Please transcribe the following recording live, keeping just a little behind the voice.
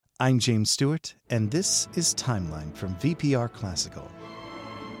I'm James Stewart, and this is Timeline from VPR Classical.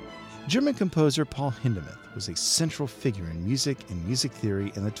 German composer Paul Hindemith was a central figure in music and music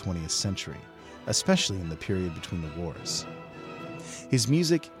theory in the 20th century, especially in the period between the wars. His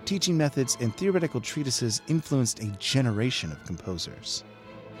music, teaching methods, and theoretical treatises influenced a generation of composers.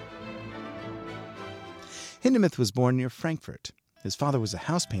 Hindemith was born near Frankfurt. His father was a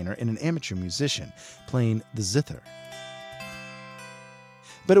house painter and an amateur musician, playing the zither.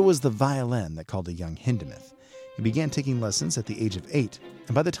 But it was the violin that called a young Hindemith. He began taking lessons at the age of 8,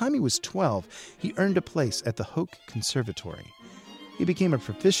 and by the time he was 12, he earned a place at the Hoch Conservatory. He became a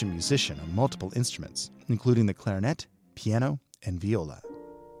proficient musician on multiple instruments, including the clarinet, piano, and viola.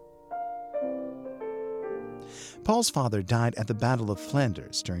 Paul's father died at the Battle of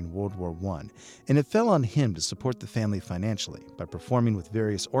Flanders during World War I, and it fell on him to support the family financially by performing with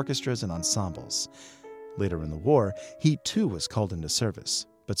various orchestras and ensembles. Later in the war, he too was called into service,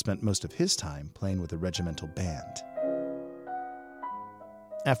 but spent most of his time playing with a regimental band.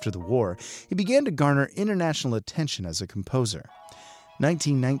 After the war, he began to garner international attention as a composer.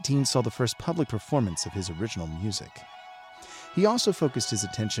 1919 saw the first public performance of his original music. He also focused his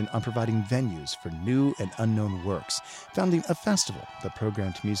attention on providing venues for new and unknown works, founding a festival that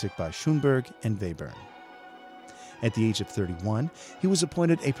programmed music by Schoenberg and Webern. At the age of 31, he was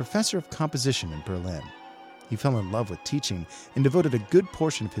appointed a professor of composition in Berlin. He fell in love with teaching and devoted a good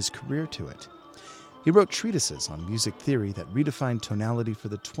portion of his career to it. He wrote treatises on music theory that redefined tonality for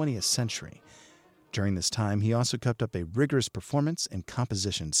the 20th century. During this time, he also kept up a rigorous performance and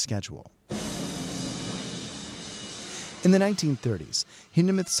composition schedule. In the 1930s,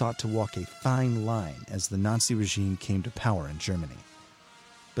 Hindemith sought to walk a fine line as the Nazi regime came to power in Germany.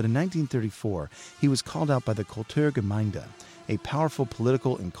 But in 1934, he was called out by the Kulturgemeinde, a powerful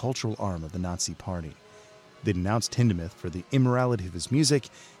political and cultural arm of the Nazi Party. They denounced Hindemith for the immorality of his music,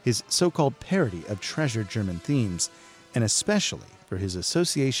 his so-called parody of treasured German themes, and especially for his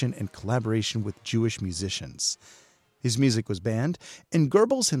association and collaboration with Jewish musicians. His music was banned, and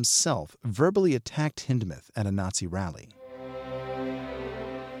Goebbels himself verbally attacked Hindemith at a Nazi rally.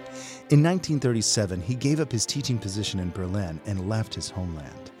 In 1937, he gave up his teaching position in Berlin and left his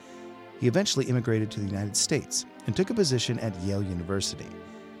homeland. He eventually immigrated to the United States and took a position at Yale University.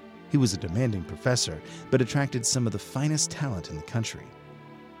 He was a demanding professor, but attracted some of the finest talent in the country.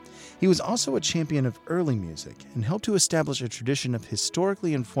 He was also a champion of early music and helped to establish a tradition of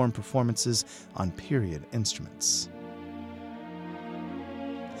historically informed performances on period instruments.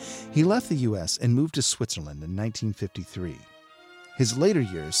 He left the U.S. and moved to Switzerland in 1953. His later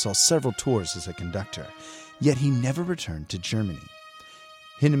years saw several tours as a conductor, yet he never returned to Germany.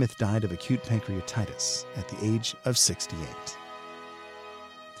 Hindemith died of acute pancreatitis at the age of 68.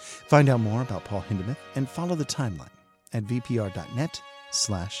 Find out more about Paul Hindemith and follow the timeline at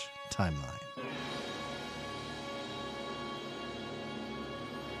vpr.net/timeline.